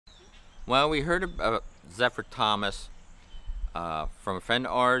Well, we heard about Zephyr Thomas from a friend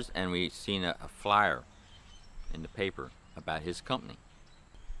of ours, and we seen a flyer in the paper about his company.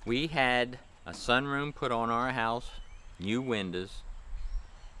 We had a sunroom put on our house, new windows.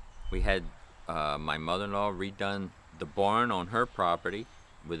 We had my mother-in-law redone the barn on her property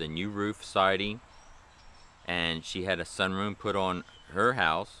with a new roof, siding, and she had a sunroom put on her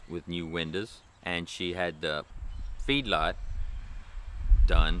house with new windows, and she had the feedlot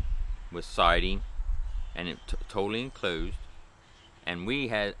done with siding and it totally enclosed, and we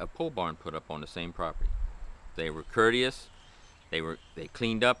had a pole barn put up on the same property. They were courteous. They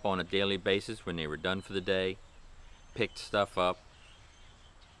cleaned up on a daily basis when they were done for the day, picked stuff up.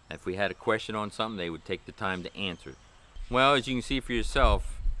 If we had a question on something, they would take the time to answer. Well, as you can see for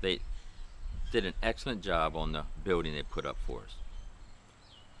yourself, they did an excellent job on the building they put up for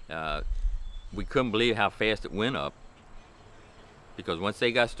us. We couldn't believe how fast it went up, because once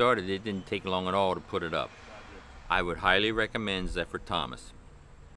they got started, it didn't take long at all to put it up. I would highly recommend Zephyr Thomas.